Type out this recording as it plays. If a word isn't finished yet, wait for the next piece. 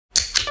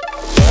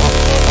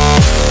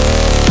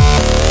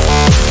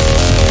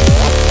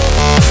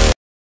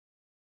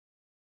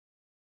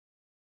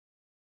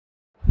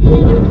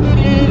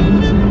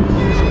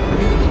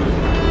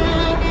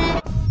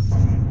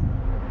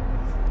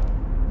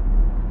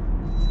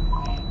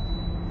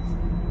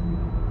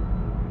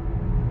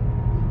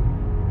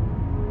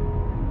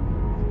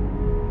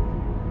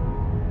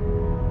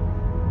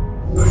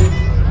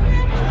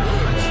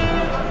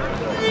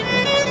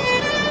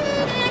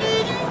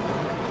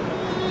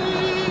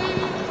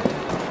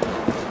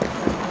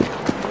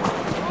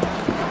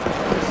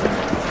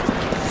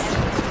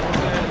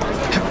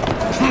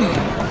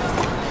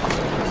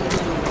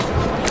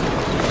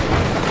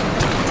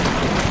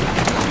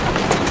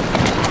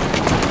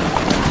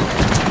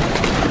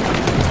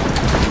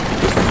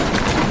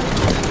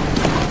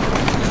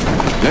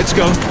Let's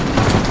go.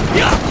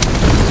 Yeah.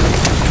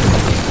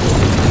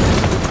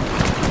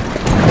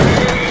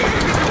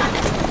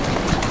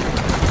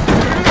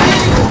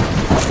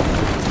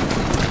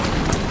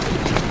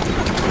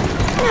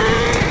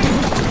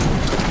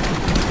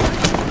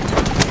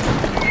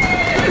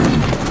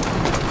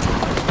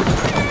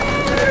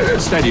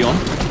 Steady on.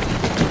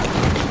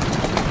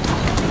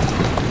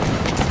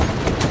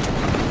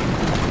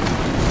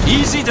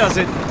 Easy does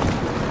it.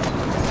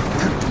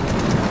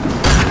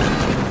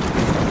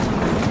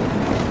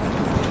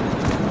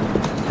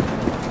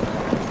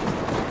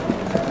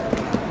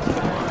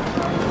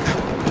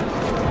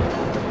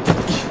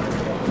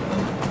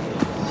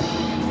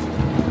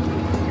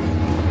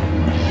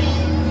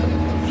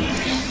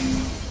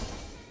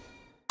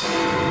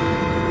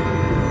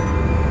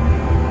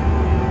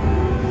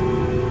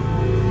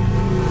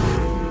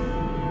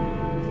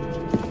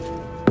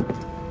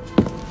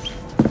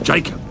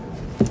 Jacob.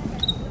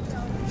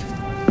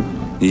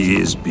 He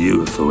is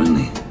beautiful, isn't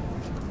he?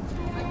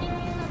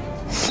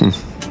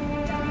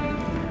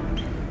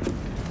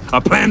 I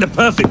planned a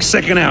perfect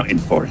second outing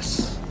for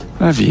us.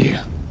 Have you?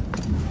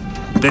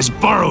 There's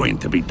borrowing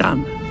to be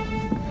done.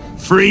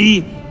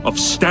 3 of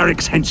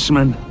Starrick's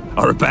henchmen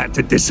are about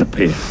to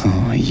disappear.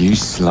 Oh, you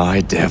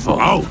sly devil.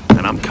 Oh,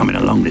 and I'm coming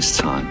along this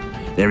time.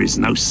 There is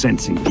no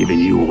sense in giving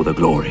you all the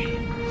glory.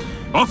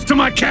 Off to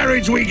my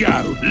carriage we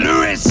go.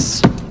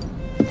 Lewis!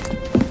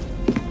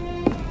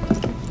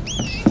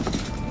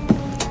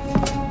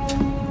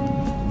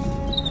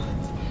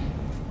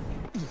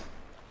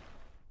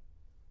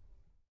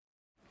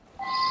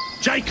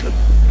 Jacob,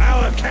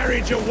 our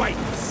carriage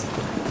awaits.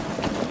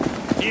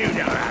 You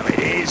know how it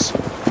is.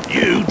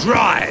 You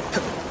drive.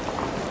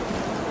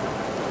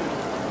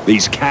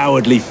 These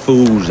cowardly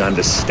fools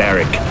under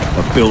Starrick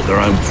have built their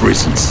own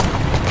prisons.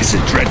 It's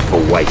a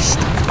dreadful waste.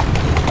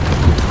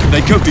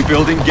 They could be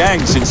building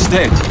gangs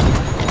instead.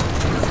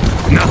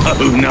 No,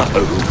 no.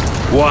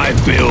 Why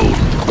build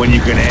when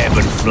you can ebb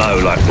and flow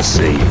like the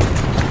sea?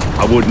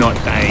 I would not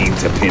deign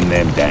to pin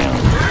them down.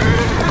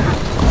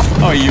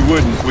 Oh, you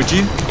wouldn't, would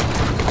you?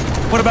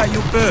 What about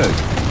your bird?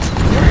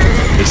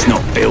 It's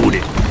not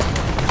building.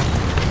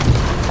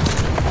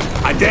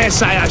 I dare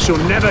say I shall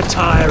never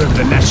tire of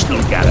the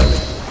National Gallery.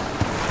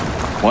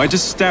 Why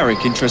does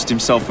Starrick interest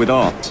himself with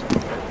art?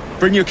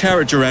 Bring your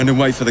carriage around and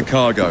wait for the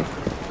cargo.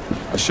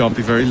 I shan't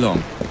be very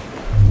long.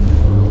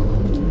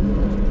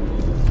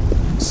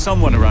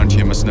 Someone around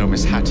here must know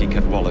Miss Hattie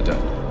Cadwallader.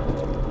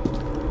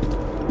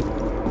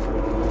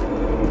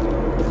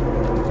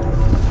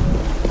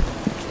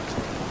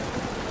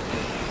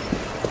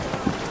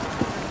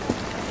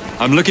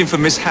 I'm looking for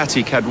Miss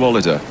Hattie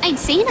Cadwallader. Ain't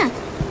seen her.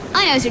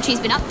 I knows what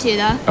she's been up to,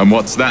 though. And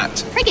what's that?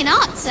 Friggin'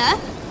 art, sir.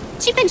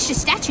 She pinched a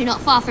statue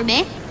not far from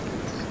here.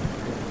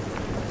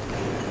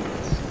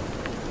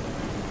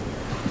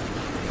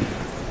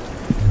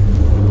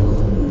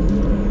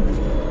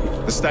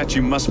 The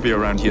statue must be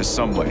around here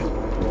somewhere.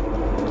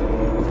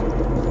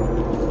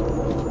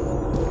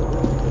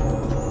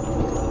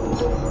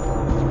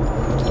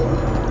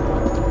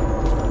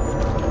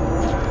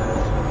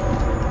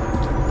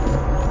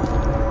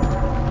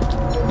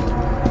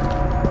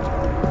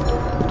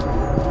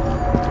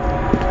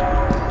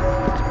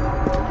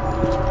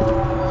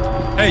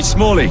 Hey,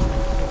 Smalley.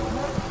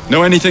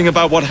 Know anything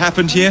about what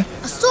happened here?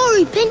 I saw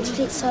who pinched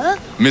it, sir.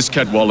 Miss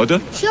Cadwallader?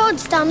 She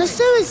hides down the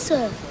sewers,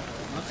 sir.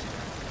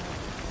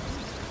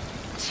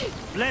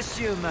 Bless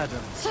you, madam.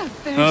 So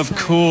Of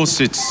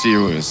course it's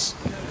sewers.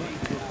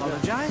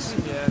 Apologize.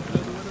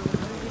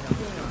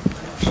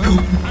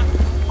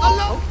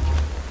 Hello?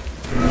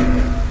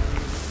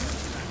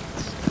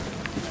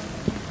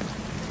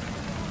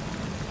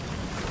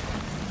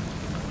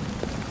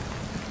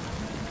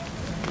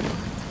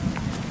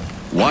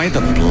 Why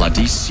the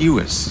bloody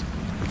sewers?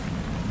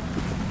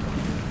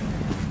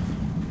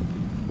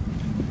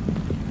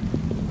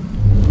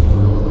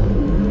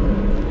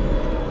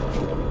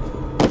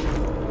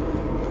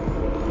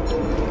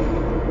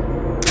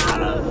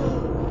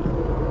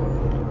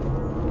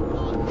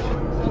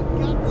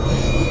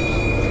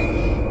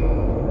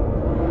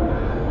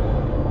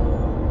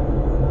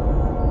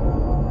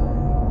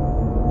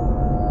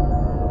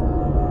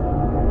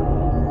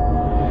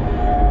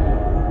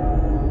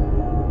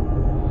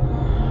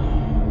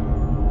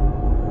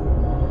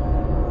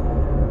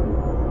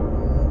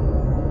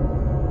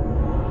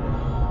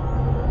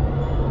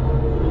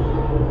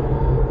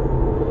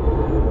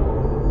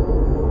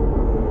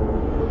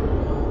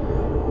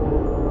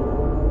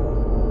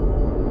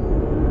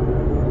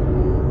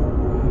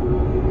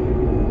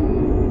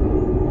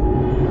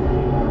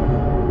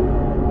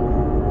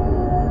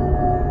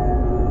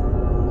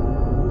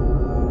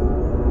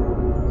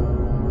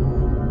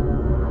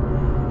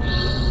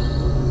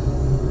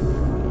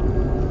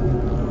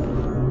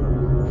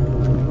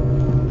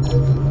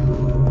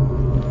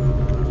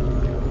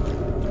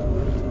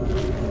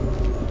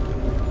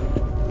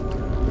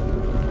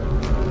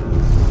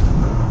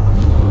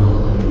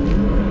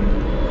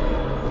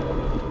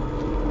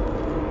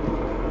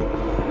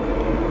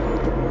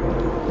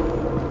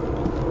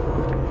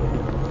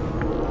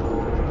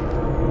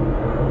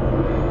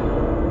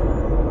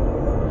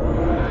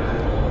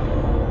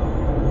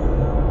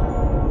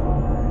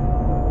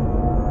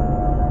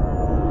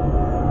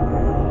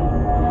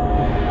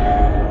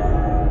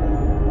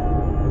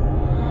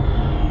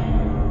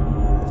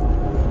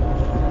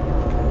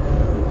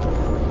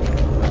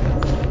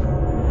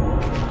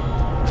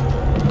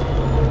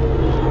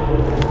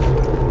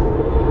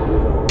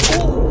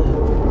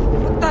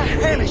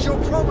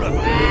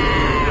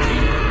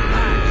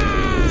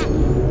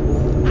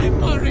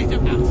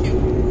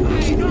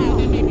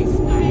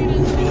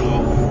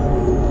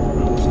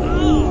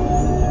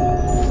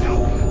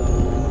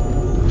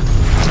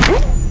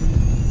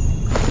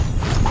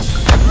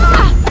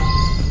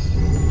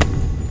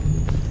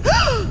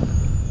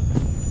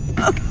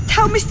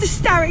 Tell Mr.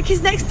 Starrick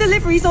his next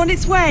delivery's on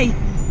its way.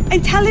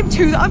 And tell him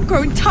too that I'm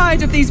growing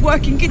tired of these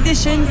working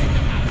conditions.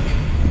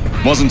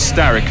 Wasn't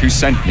Starrick who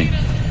sent me.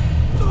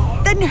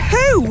 Then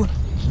who?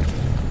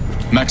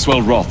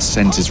 Maxwell Roth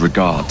sends his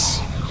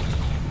regards.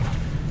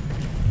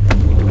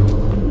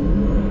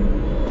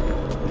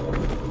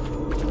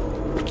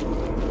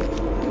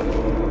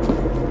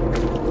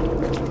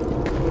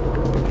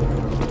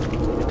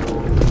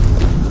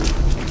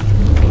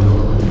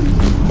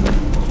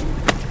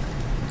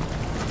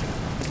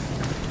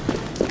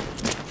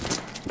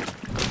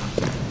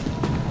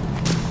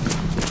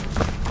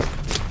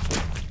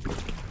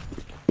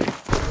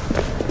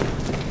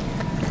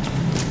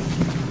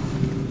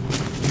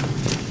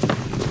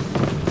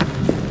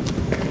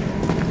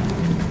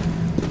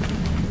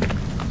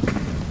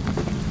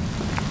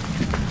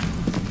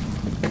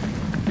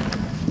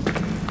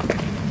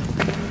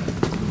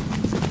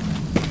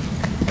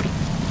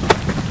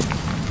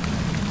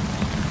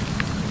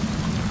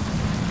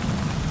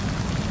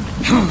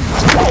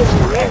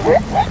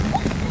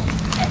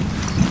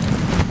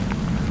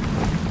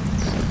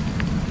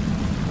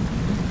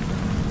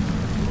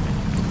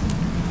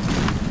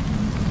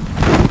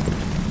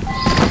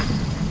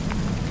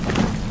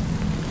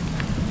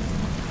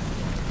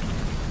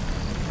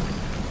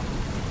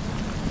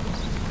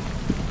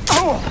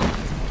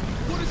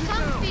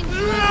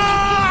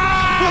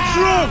 What's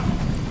wrong?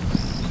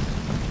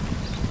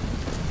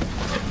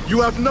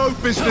 You have no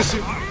business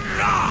in...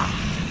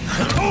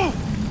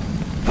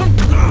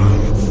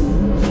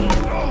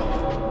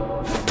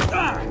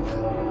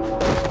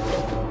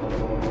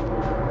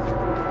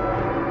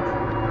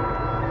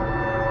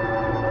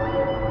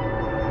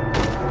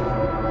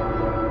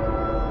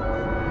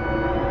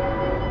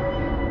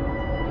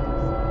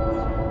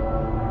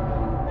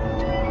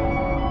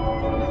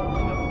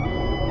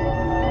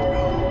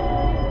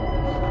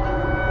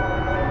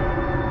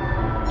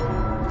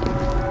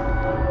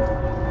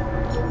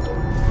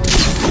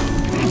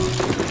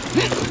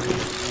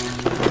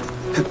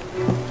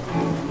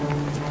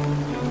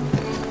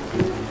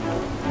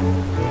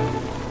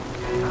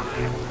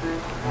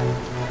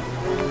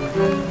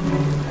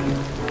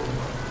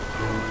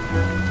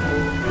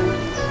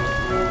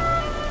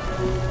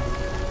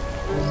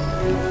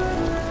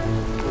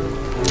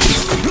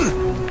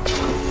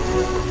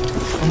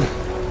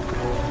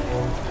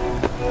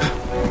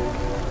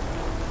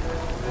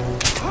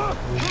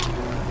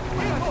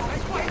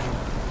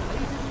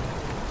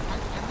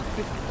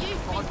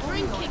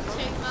 Drinking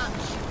too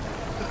much.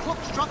 The clock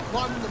struck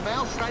one, the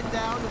mouse ran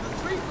down, and the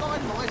three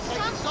blind mice ate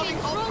something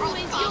Something's on wrong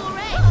with front. your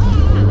head.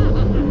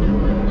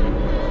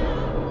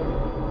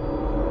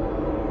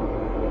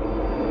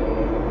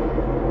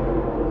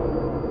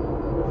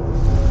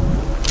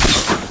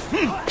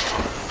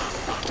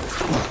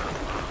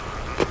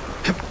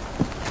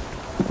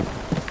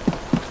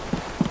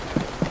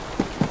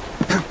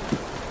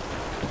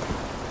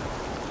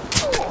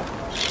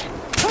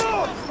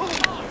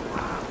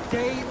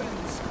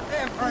 Demons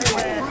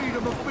everywhere.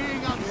 Freedom of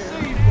being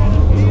unseen.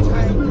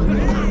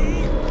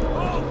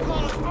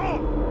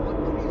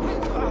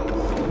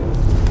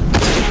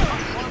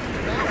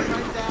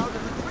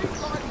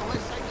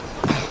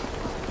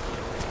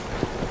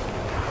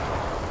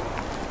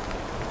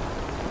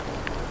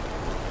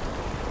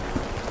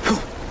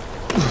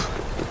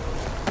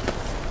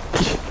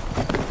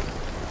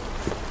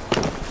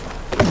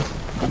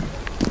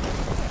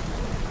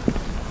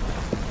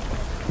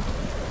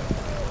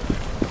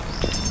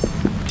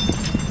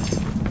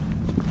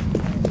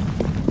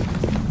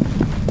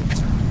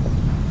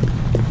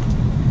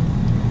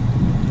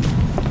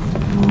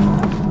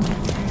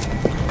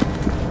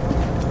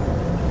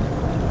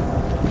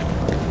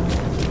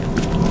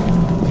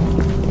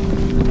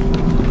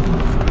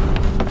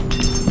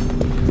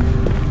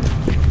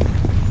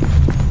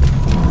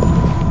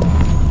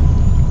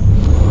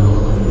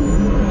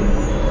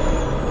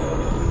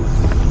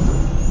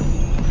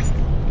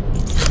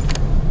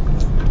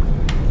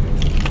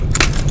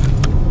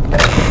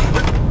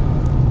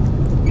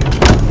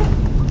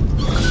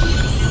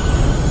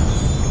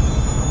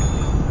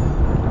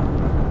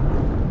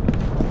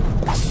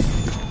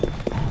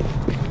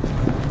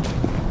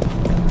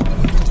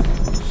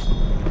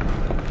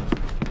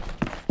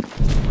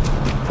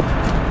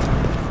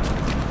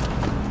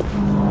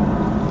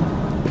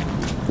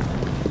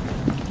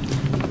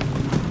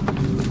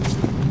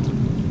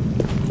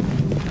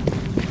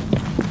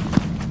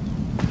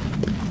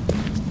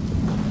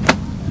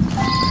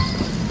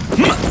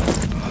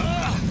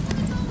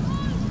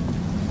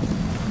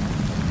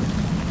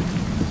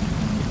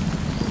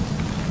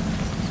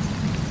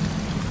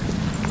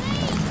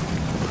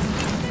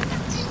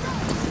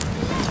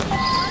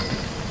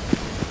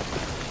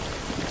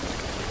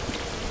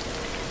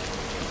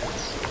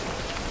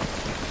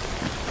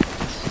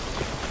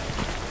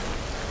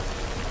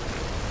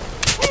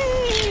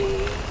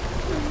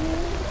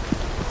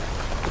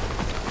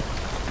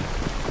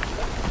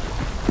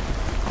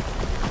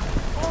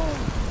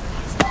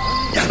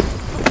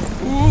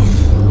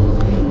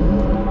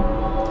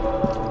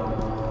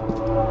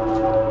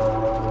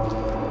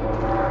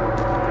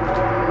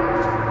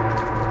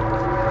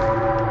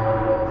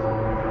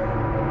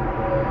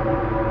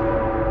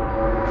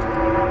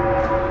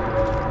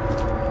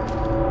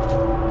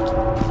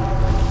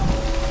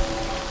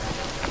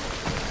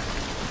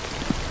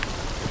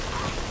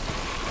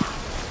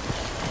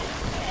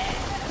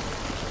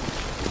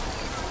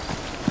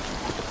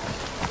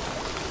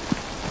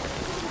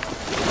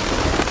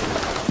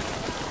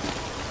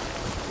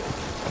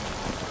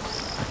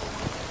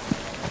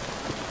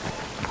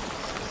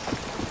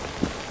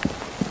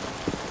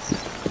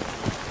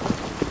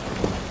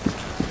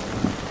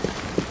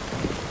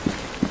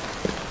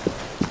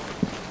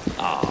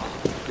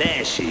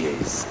 There she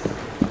is.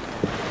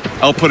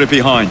 I'll put it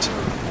behind.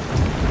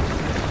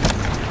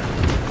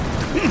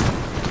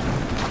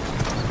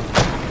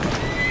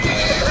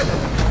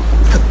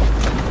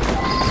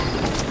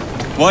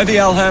 Why the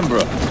Alhambra?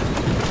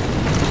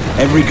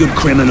 Every good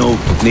criminal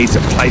needs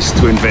a place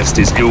to invest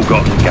his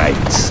ill-gotten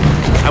gains.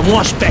 And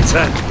what's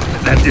better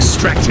than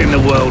distracting the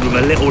world with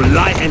a little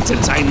light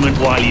entertainment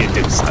while you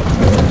do so?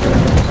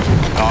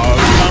 Oh,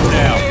 come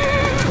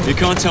now. You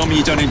can't tell me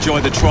you don't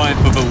enjoy the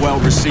triumph of a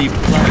well-received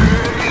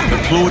play. The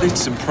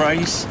plaudits and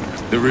praise,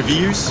 the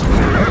reviews.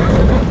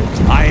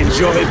 I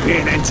enjoy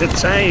being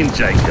entertained,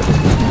 Jacob.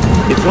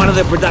 If one of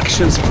the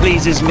productions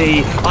pleases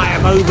me, I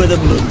am over the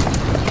moon.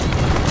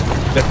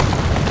 The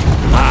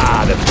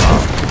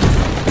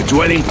park. The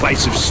dwelling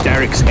place of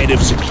Starrick's head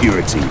of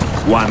security,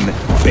 one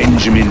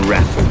Benjamin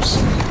Raffles.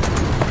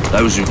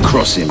 Those who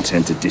cross him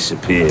tend to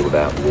disappear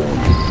without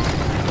warning.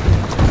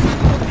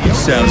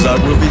 Sounds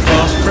like we'll be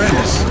fast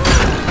friends.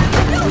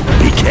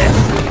 Be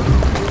careful.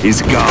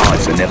 His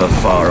guards are never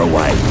far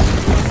away.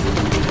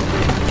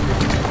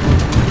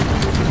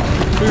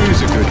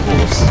 Who's a good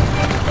horse?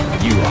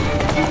 You are.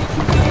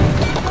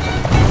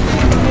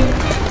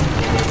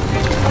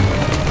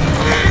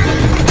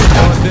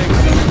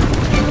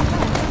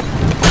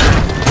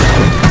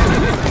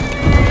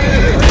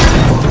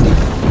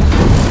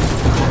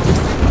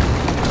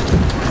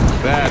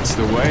 That's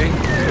the way.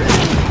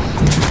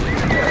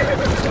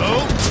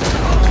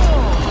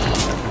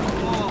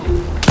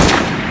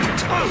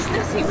 There's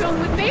nothing wrong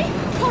with me.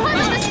 What?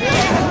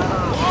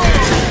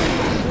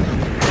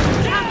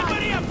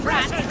 Everybody a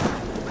present!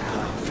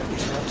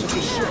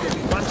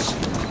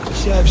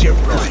 Serves you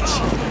right.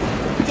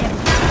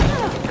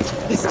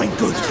 This ain't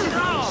good.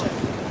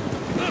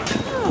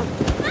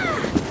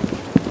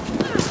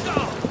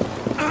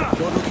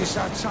 You're looking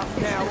so tough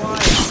now,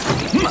 are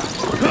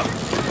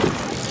you?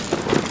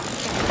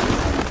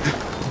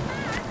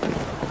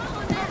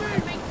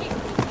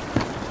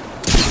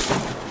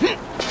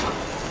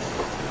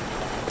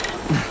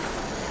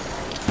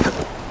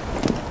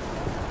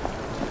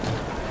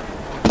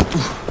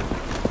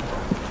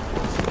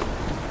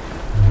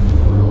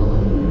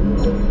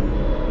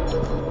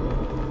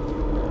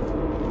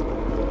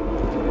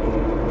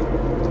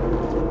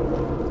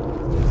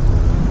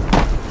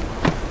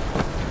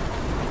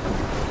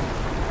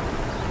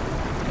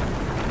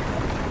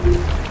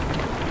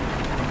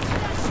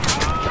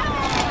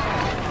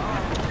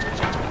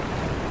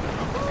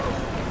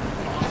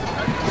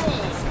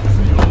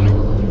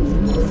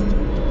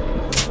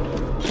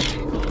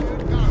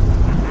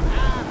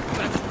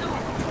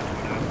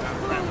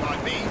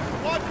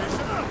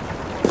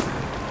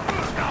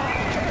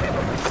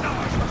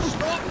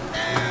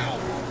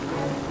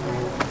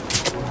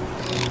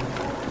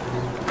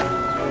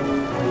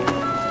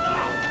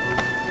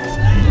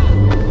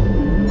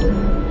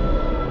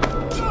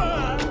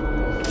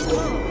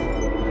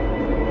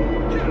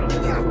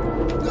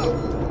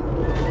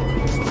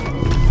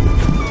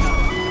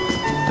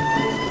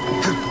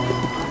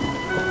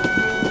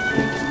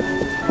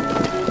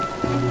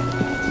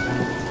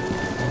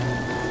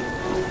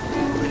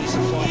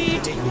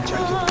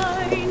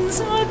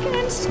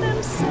 Against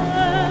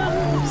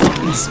themselves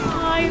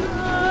conspire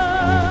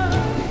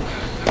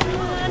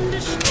and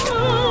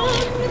shun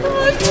the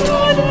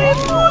bloody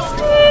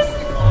monsters.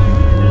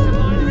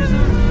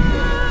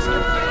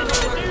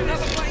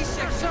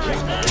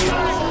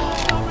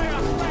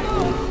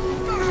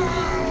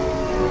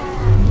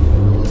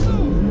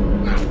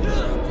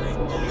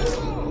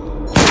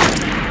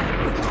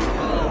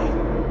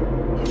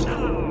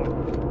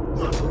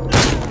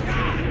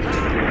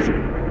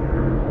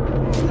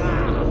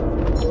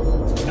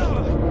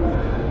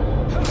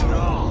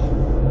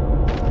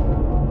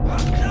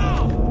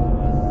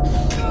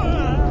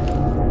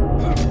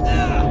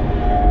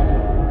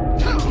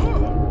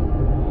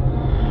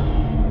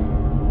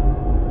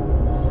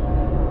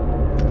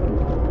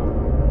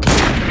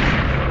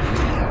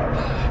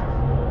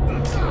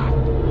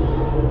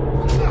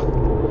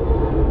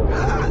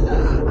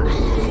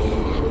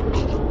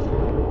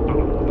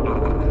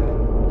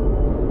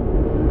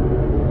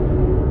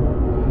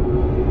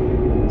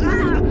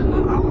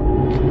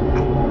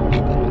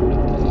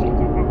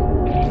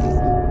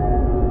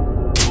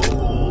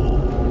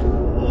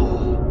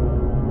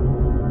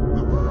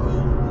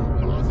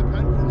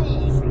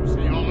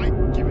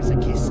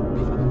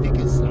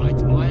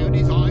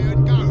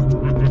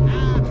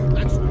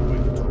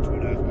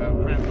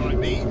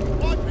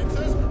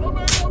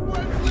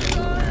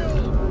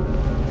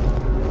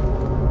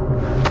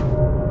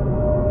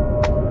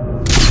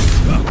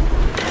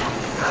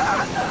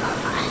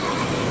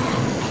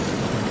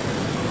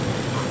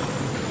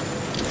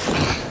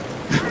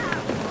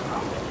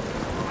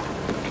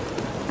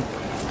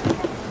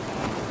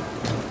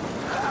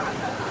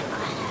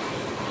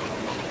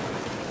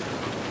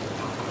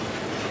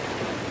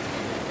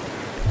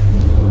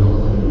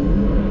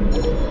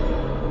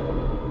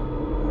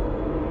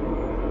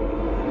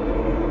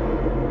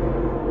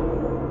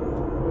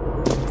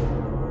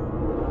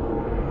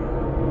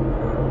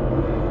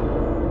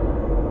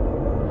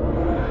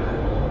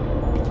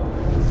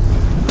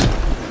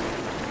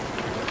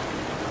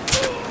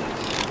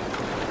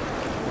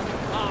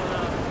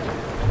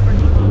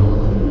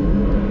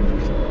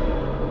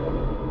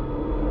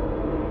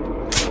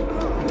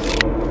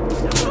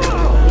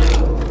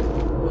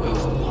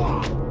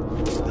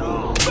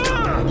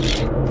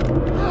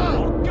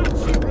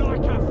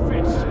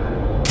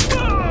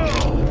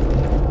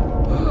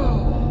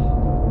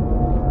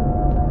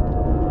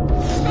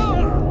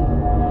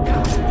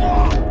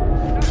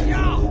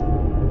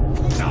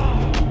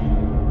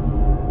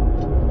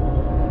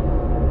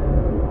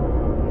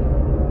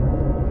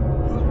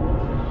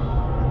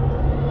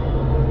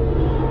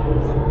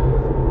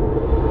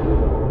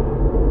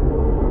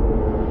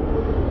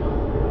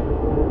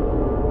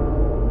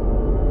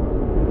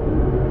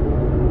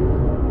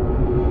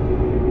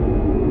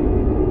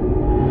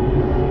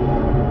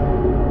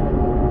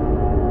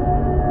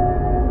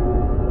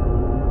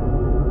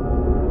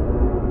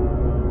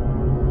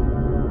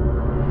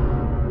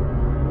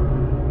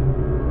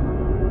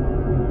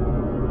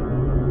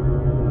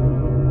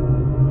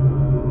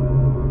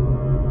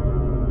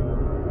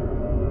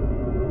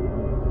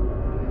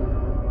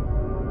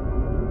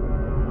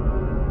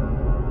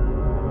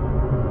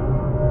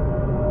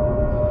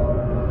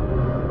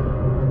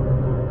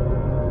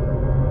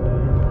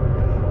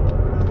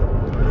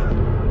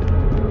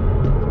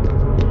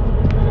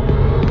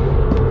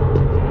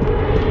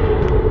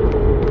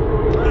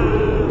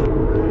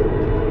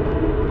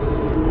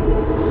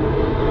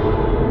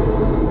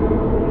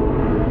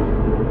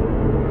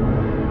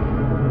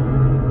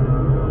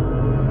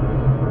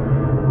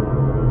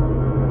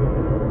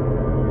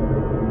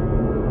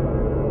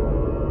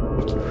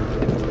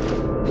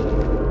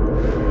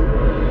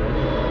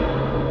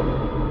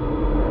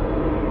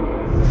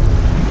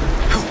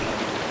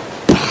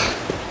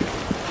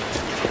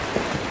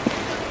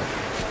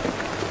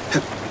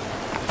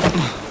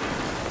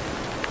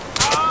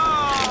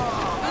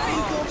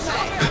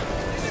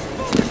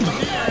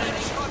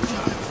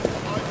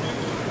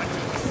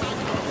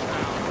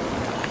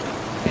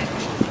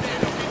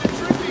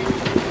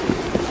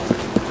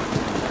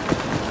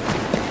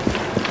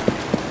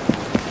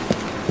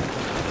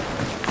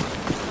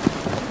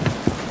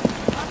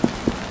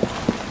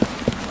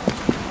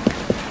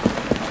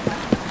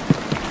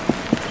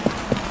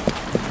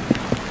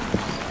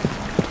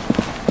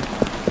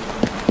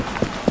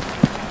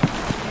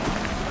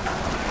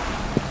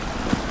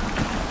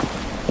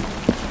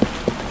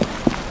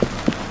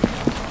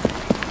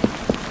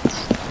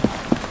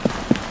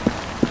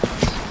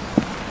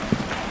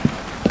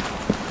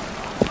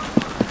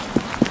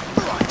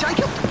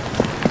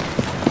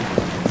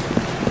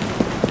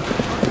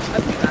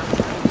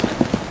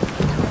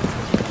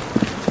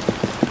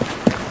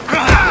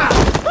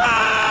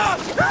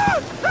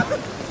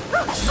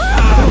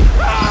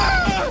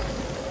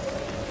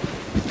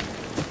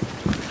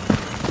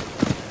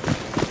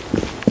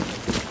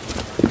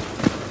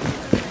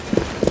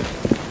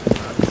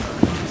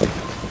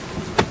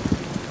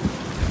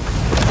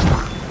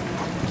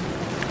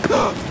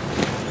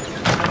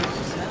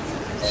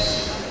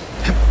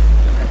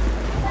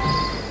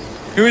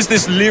 Who is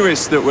this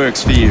Lewis that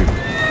works for you?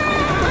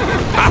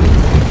 Ha!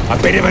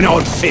 A bit of an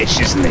odd fish,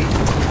 isn't he?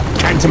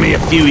 Came to me a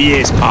few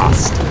years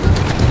past.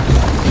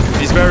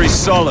 He's very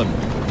solemn.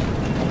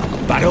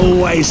 But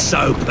always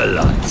so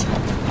polite.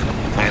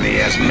 And he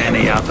has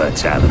many other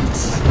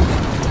talents.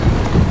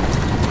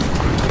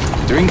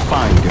 Doing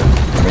fine, girl.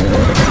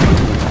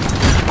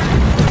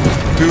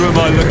 Who am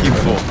I looking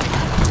for?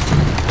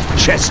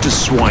 Chester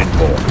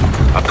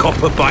Swinebourne. A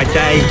copper by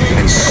day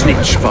and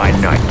snitch by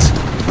night.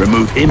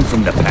 Remove him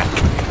from the pack,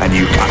 and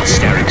you cut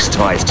Starrick's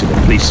ties to the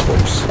police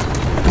force.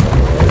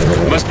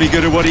 Must be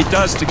good at what he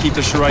does to keep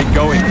the charade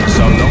going for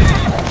so long.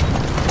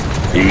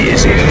 He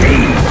is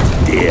indeed,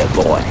 dear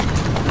boy.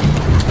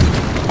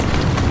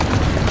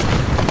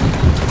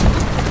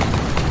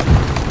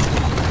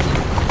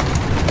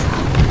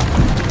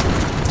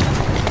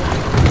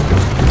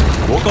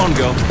 Walk on,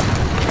 girl.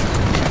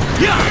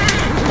 Yeah!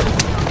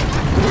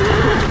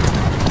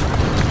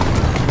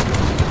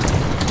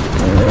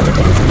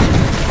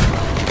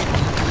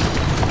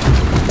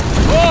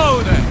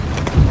 Whoa there!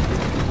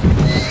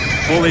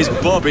 All these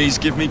bobbies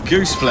give me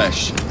goose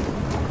flesh.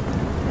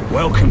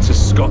 Welcome to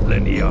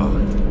Scotland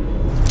Yard.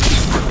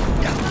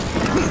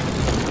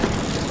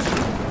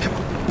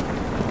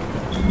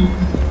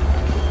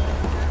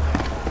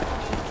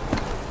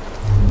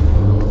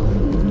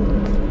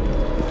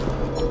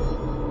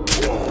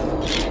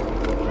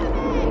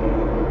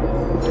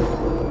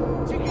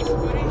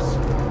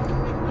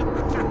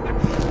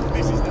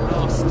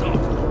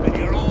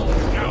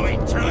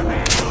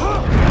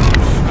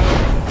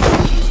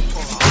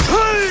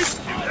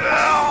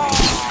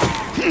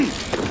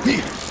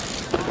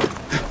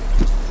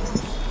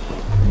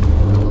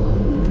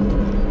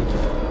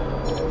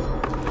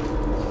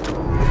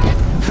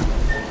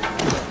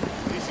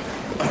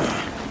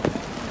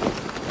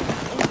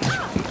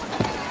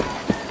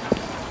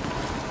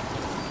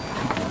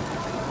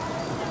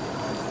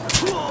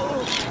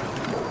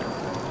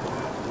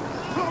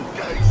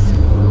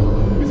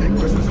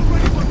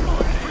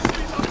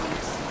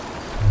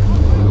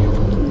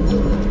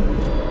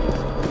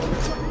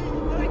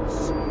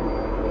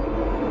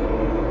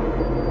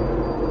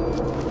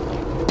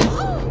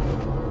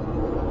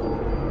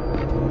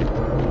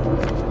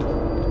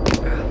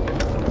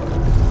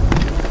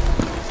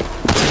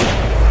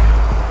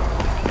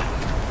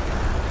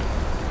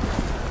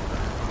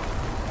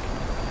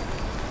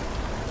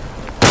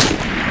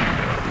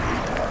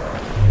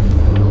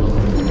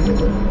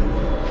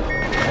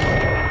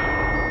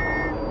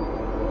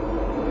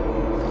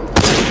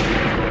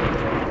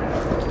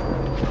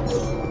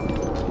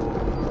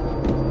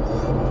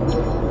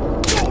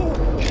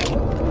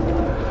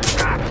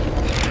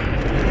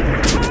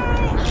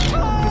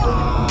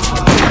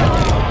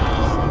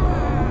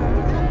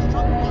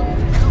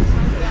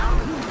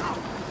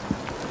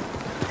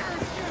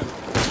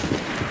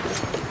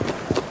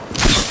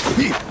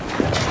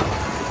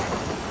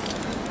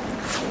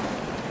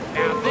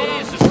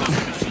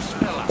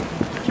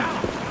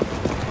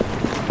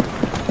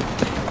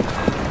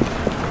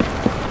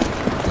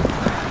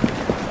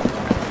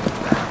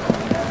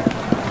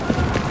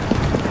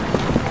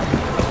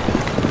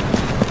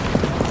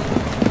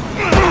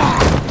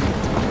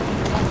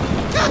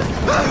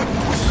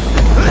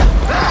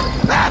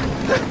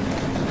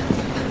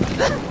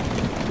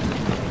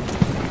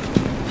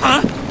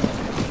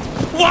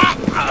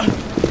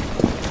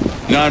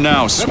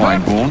 Now,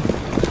 Swinebourne.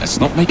 Let's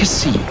not make a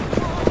scene.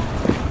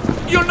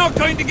 You're not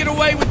going to get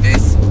away with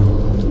this!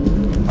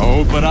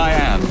 Oh, but I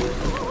am.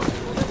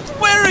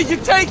 Where are you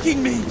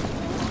taking me?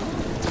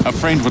 A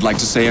friend would like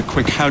to say a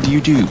quick how do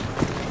you do.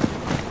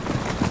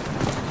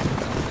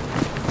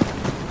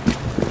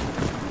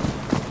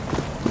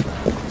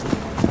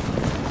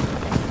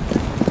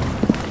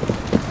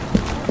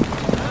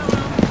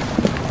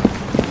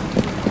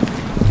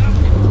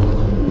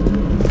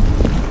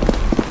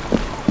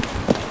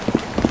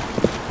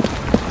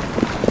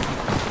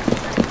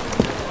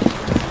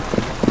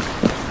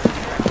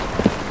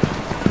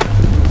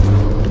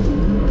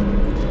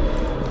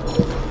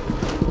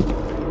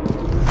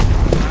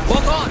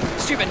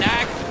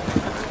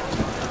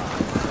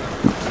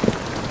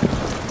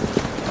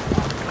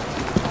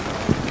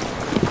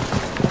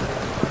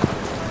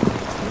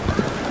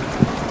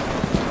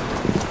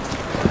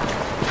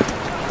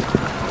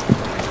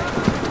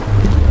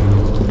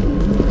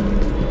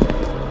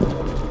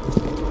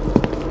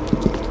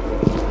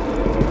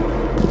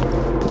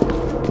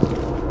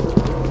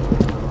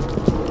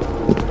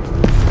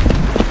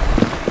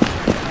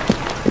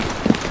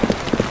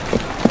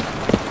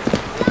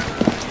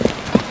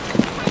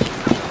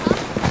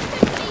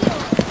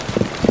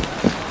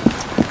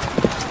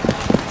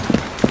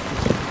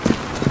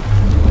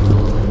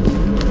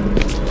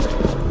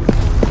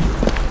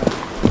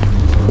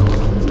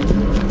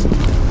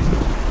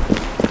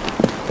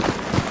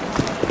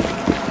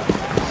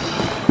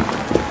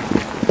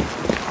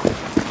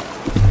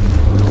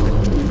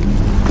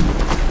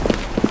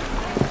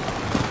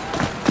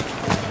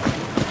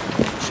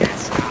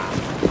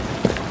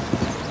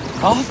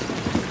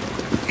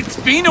 Off? It's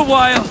been a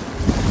while.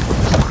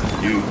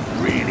 You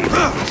really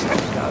let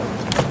yourself go.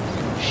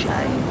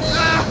 Shame.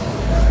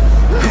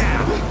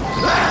 Now,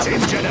 let's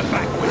him to the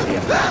back with you.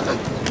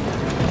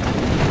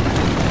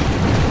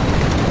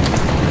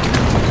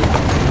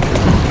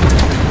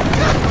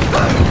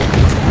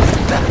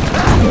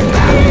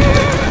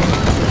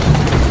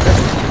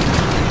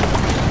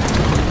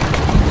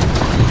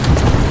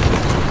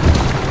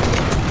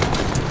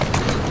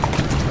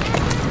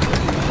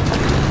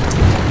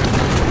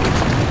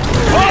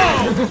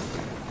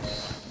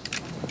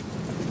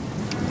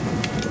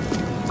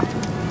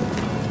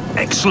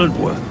 Excellent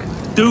work.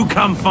 Do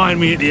come find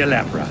me at the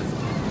Alhambra.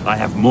 I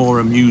have more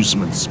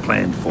amusements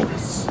planned for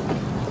us.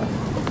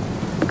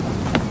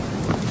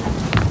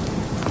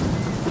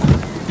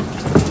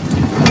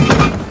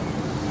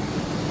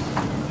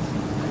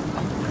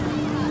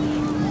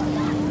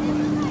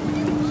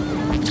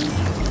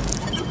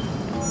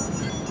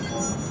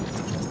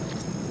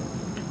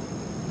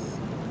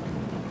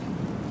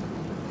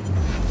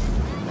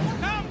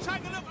 Come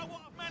take a look at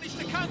what I've managed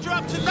to conjure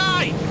up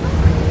today.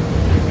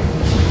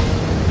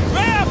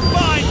 Rare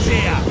finds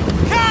here.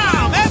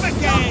 Come, have a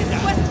gander.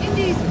 West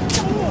Indies!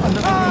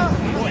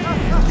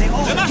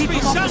 There must be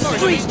someone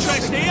of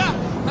interest here.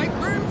 Make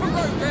room for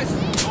progress.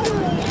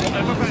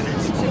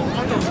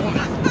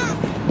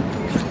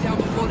 Cut down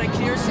before they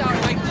clear us out,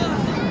 mate.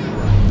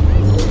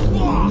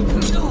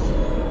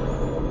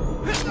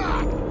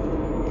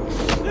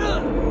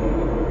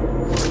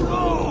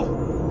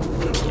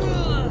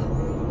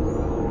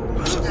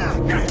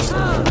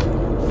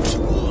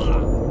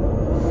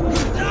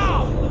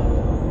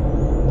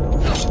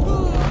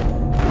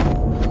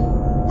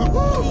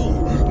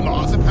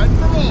 Marzipan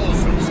for all,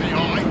 so say I.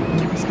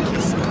 Give us a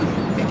kiss.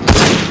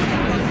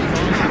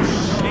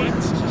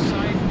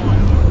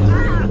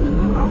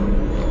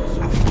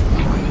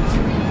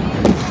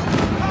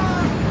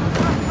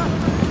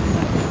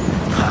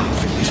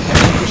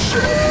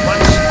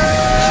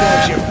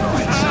 Serves you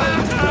right.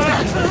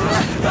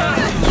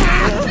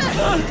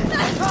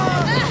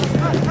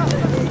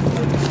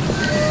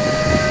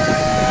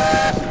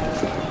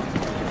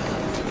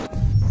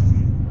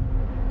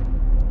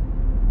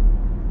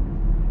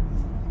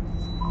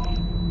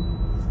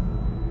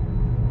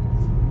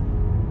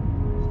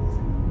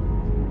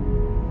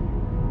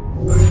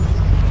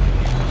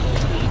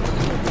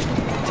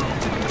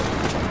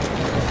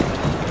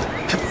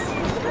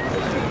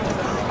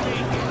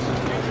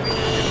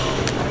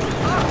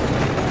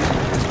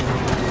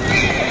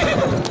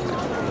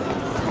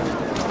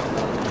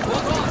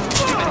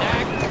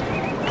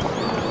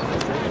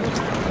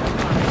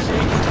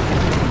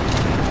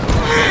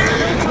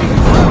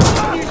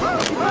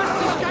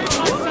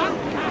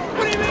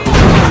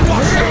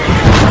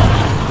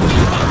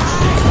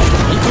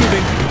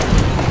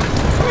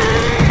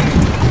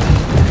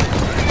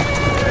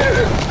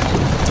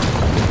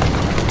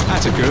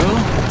 That's a girl.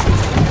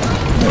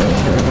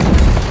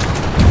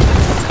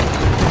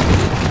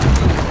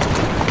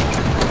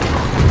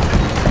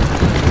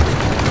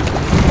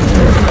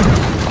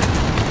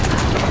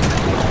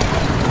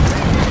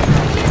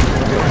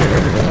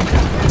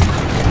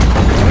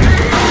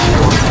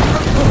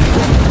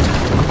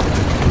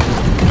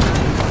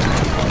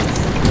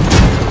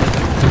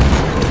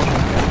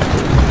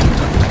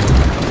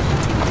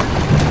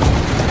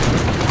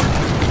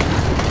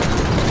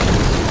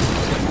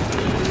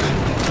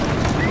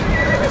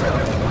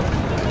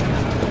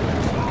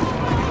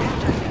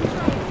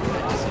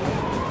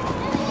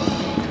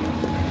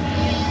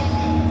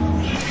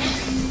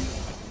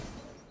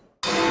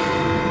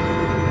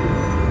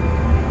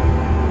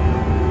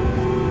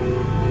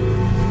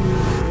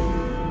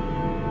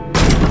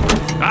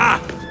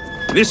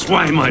 This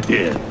way, my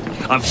dear.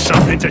 I've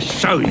something to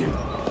show you.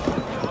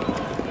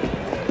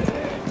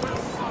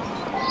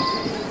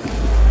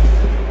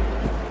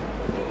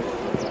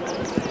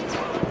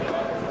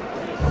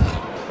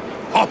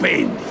 Hop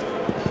in.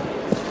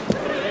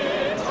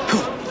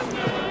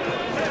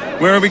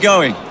 Where are we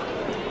going?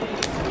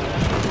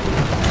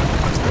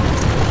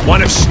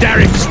 One of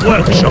Starrick's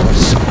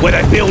workshops, where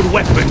they build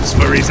weapons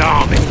for his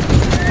army.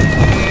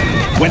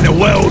 When the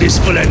world is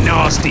full of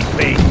nasty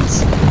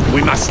things,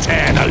 we must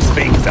tear those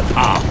things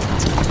apart.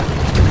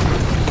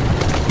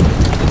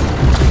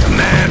 A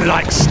man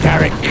like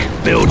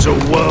Starrick builds a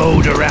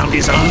world around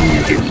his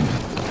own doom.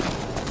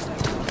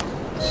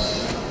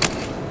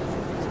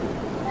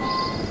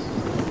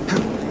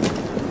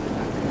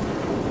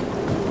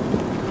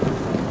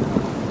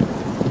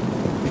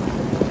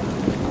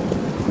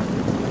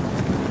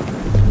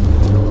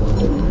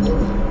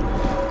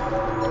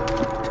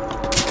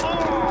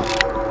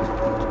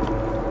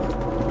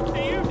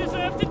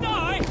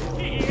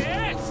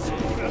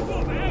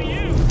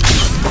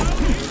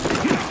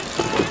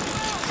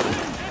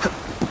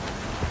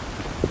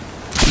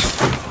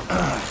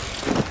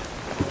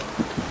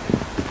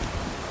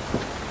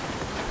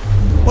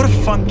 What a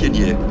funk in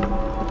you.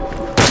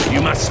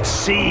 You must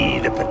see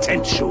the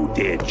potential,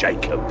 dear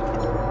Jacob.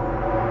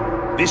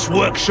 This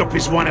workshop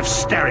is one of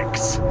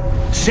Starrick's.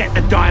 Set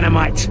the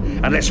dynamite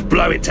and let's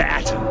blow it to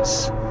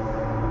atoms.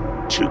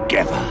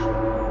 together.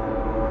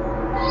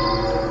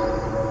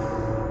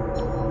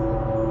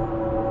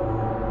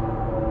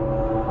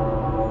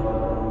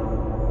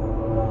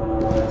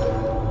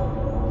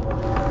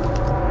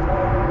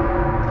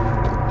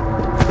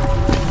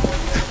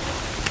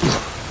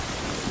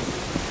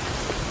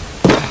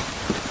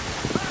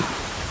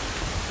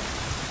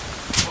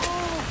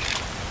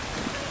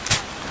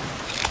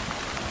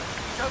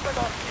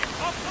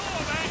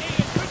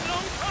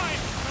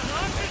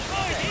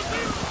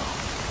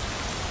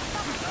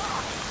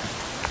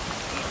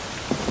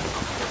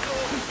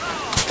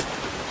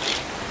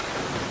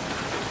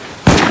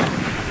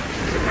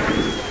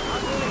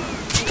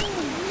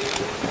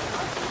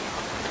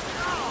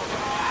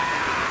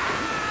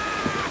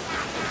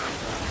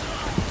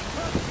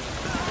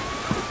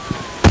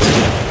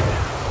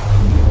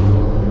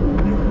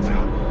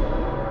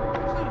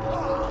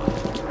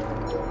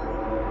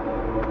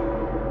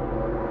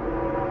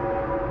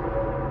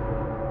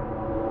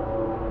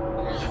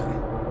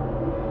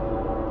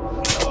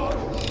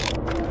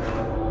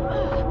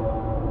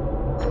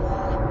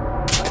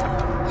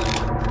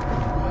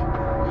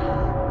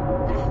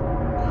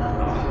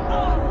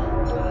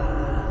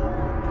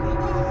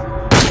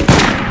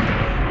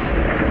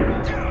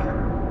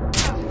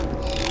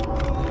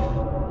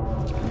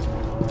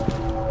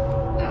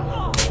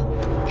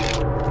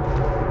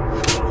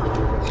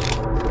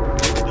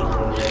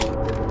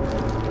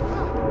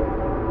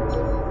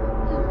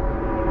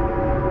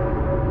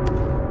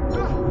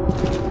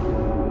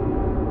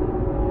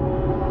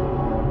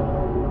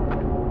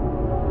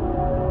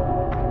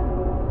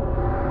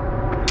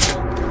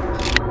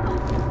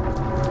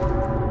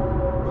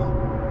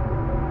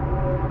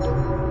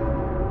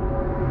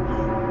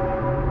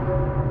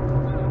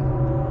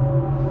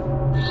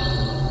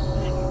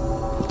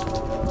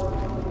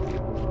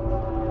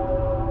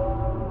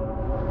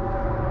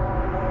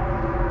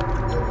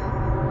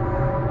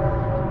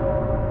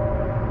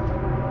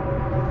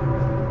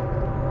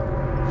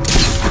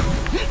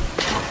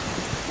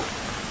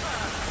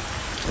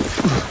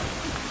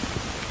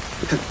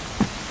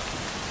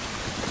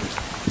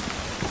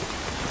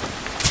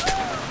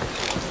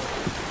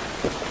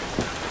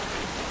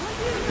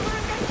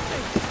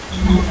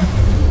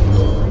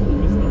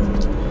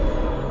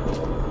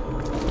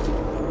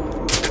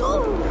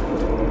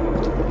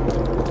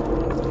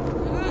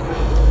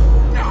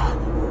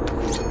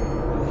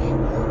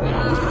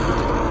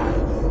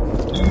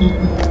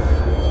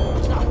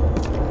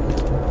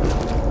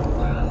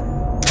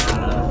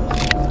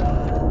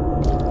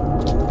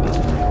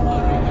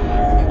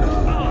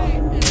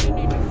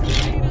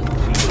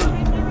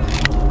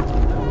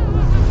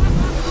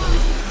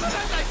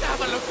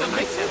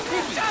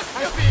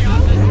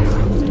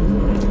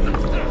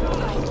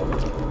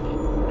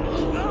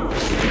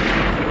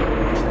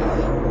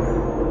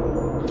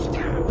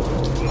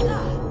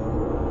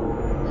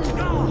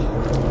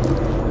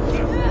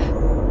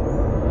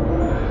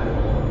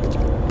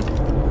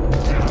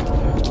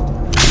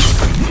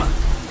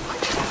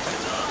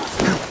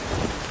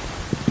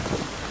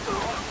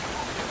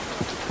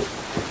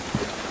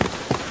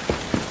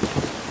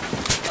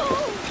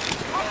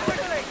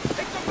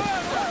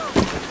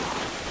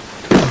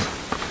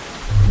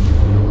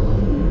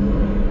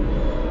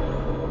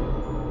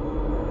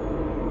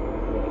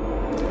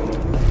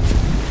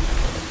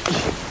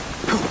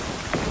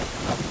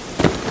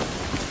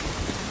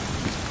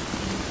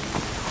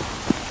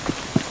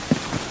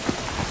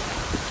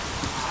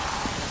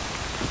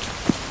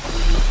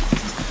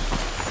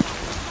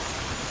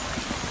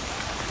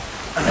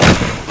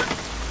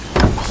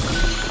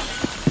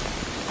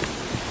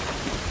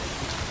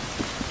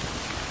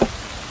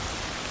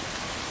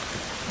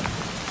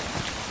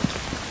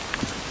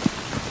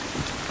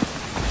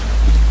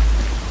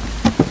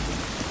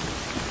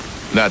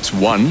 That's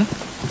one.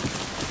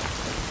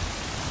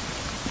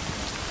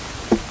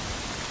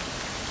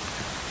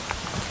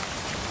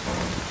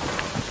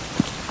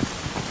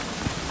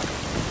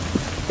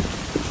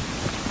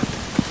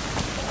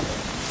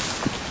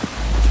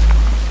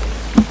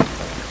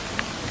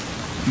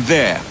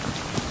 There.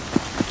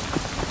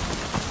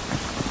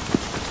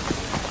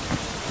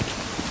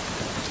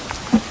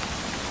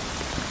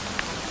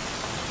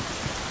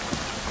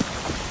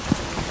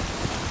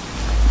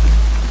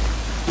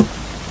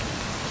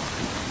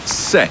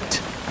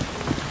 Set.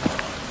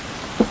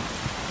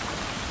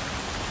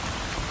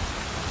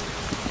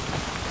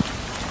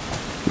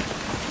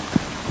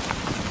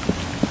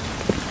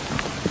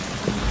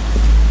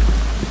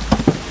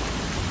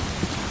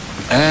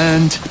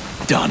 And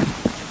done.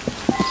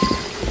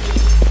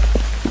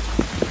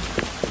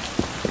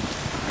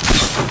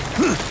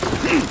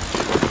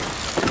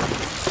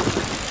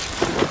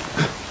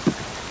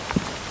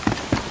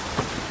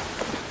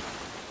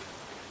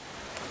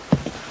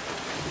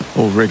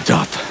 All rigged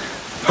up.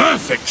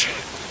 Perfect!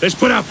 Let's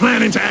put our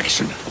plan into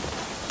action.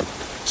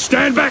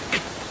 Stand back!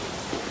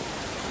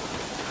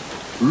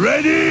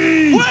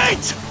 Ready?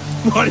 Wait!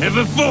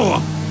 Whatever for?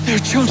 There are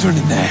children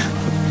in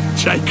there.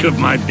 Jacob,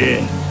 my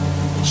dear.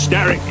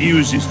 Starrick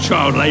uses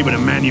child labour to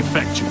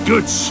manufacture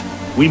goods.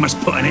 We must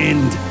put an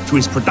end to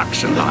his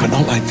production line. But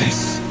not like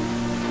this.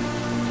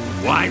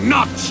 Why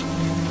not?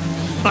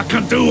 I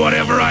can do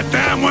whatever I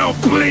damn well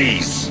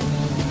please.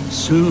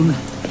 Soon,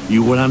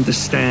 you will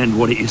understand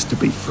what it is to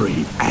be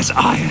free, as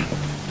I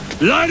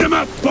am. Light 'em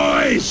up,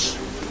 boys!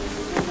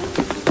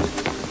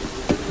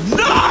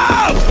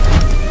 No!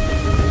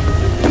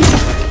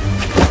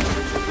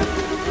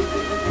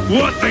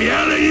 What the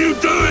hell are you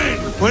doing?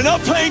 We're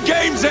not playing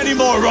games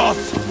anymore,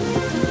 Roth!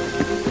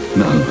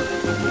 No,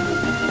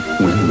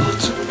 we're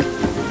not.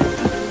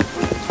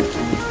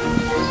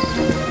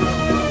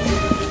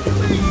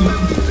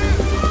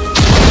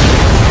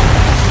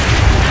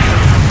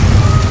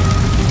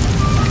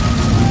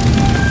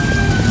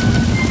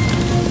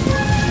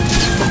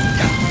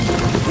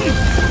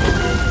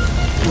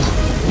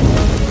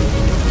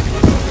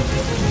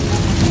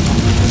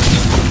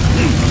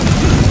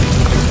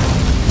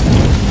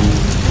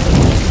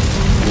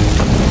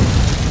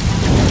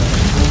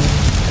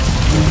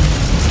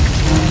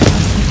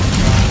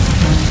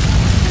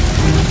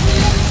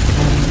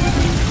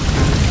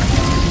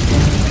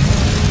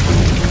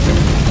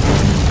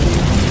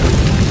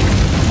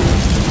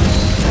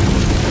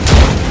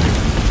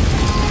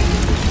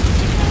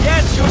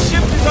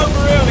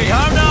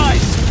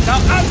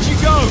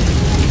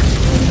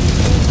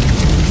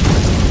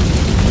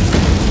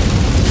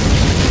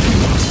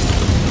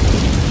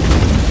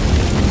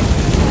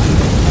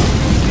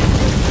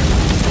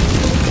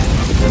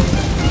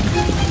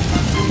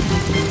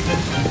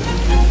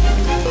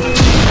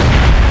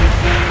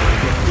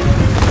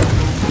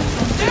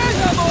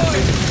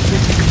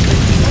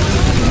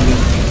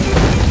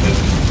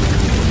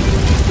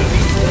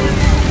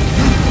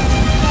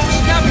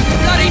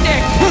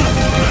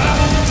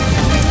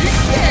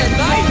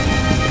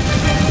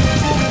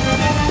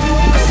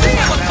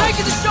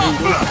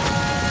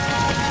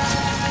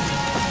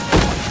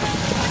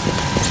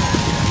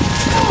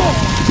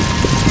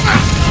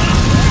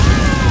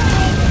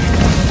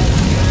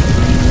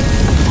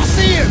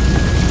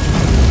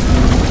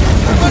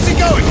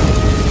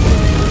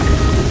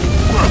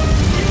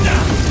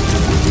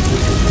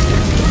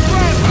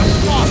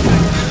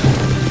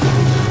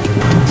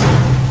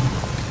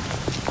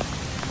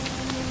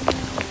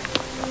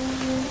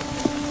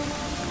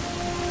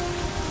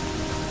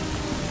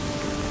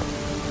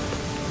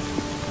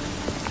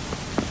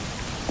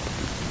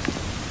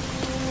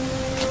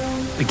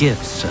 A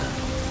gift, sir,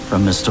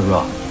 from Mr.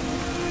 Roth.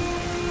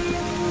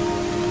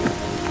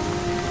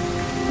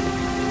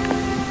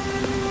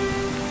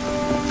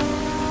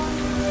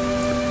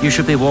 You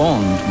should be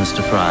warned,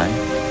 Mr. Fry,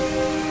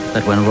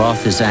 that when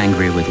Roth is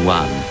angry with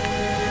one,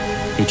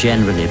 he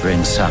generally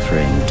brings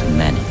suffering to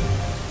many.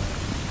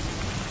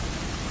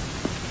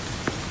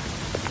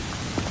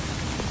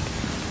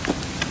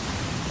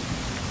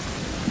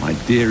 My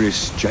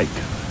dearest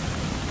Jacob,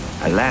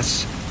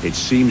 alas, it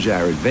seems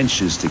our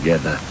adventures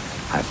together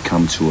have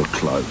come to a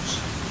close.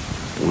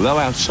 Although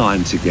our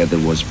time together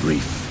was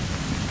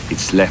brief,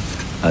 it's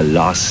left a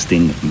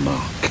lasting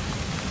mark.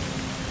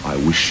 I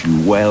wish you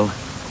well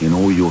in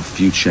all your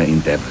future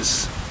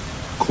endeavors.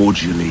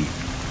 Cordially,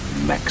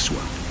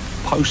 Maxwell.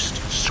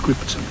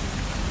 Post-scriptum.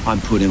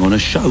 I'm putting on a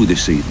show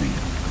this evening.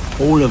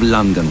 All of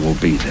London will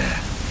be there.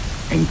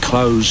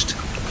 Enclosed,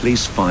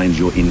 please find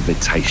your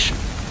invitation.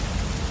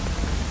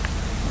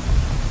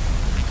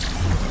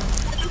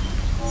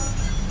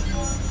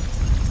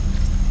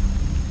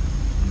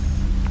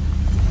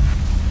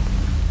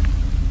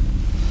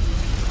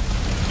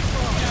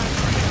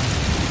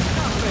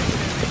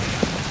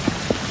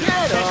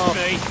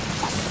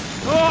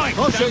 Oi,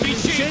 don't be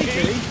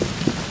cheeky.